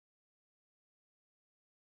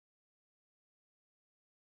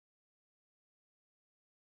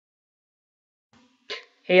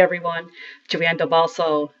Hey everyone, Joanne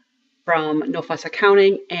Balso from No Fuss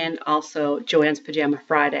Accounting and also Joanne's Pajama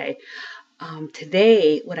Friday.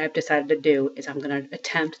 Today, what I've decided to do is I'm going to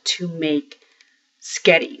attempt to make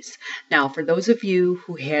Sketties. Now, for those of you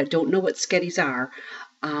who don't know what Sketties are,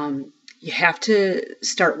 you have to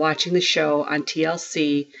start watching the show on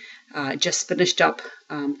TLC. Just finished up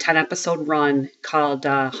 10 episode run called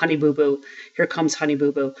Honey Boo Boo. Here Comes Honey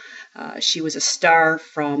Boo Boo. She was a star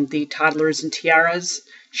from the Toddlers and Tiaras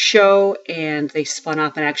show, and they spun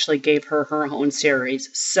off and actually gave her her own series.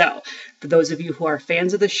 So, for those of you who are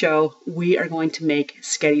fans of the show, we are going to make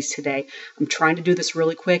Sketties today. I'm trying to do this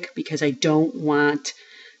really quick because I don't want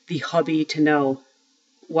the hubby to know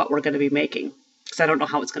what we're going to be making, because I don't know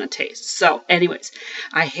how it's going to taste. So, anyways,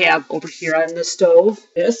 I have over here on the stove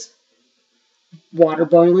this water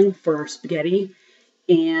boiling for spaghetti,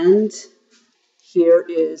 and here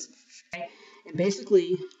is, and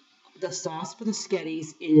basically the sauce for the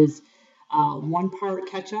Sketties is 1 part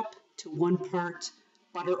ketchup to 1 part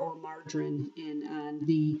butter or margarine. And on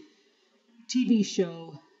the TV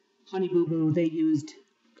show Honey Boo Boo, they used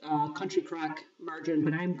country crock margarine,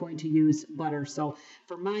 but I'm going to use butter. So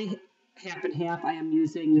for my half and half, I am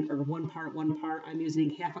using, or 1 part, 1 part, I'm using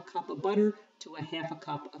half a cup of butter to a half a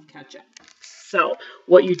cup of ketchup. So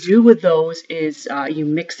what you do with those is you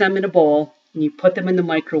mix them in a bowl, and you put them in the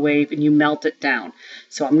microwave, and you melt it down.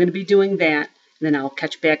 So I'm going to be doing that, and then I'll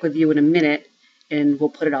catch back with you in a minute, and we'll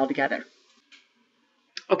put it all together.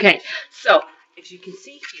 Okay, so as you can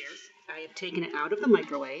see here, I have taken it out of the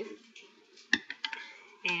microwave,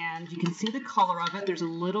 and you can see the color of it. There's a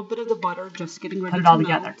little bit of the butter just getting ready to melt. Put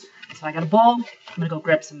it all together. So I got a bowl. I'm going to go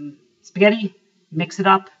grab some spaghetti, mix it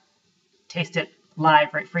up, taste it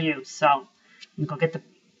live right for you. So you can go get the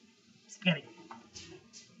spaghetti.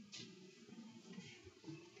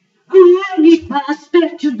 I need my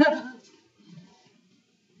spatula.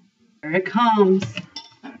 Here it comes.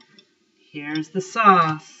 Here's the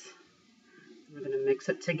sauce. We're going to mix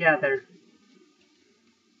it together.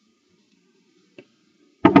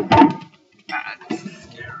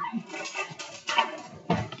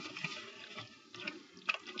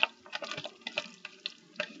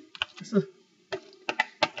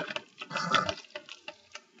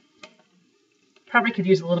 Probably could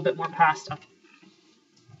use a little bit more pasta.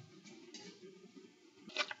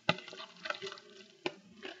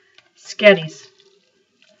 Sketties.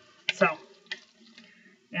 So,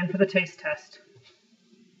 and for the taste test.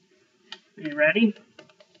 Are you ready?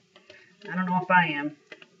 I don't know if I am.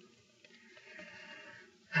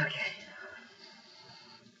 Okay.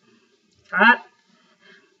 It's hot.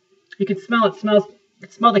 You can smell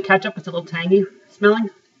it. Smell the ketchup. It's a little tangy smelling.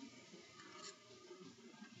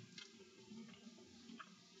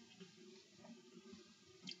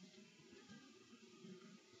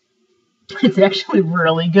 It's actually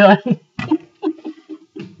really good.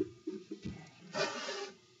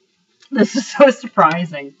 This is so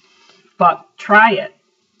surprising, but try it.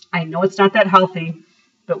 I know it's not that healthy,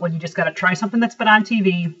 but when you just got to try something that's been on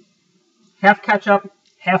TV, half ketchup,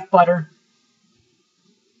 half butter,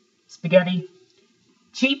 spaghetti,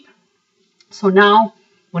 cheap. So now,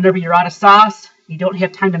 whenever you're out of sauce, you don't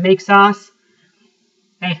have time to make sauce,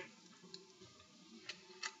 hey,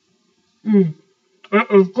 it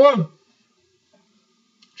is good.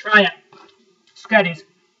 Try it. Sketties,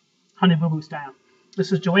 Honey Boo Boo style.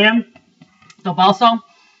 This is Joanne Balso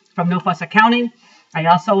from No Fuss Accounting. I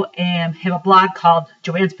also have a blog called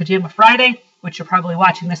Joanne's Pajama Friday, which you're probably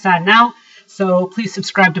watching this on now. So please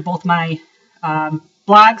subscribe to both my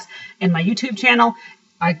blogs and my YouTube channel.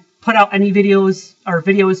 I put out any videos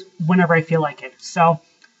whenever I feel like it. So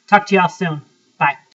talk to y'all soon. Bye.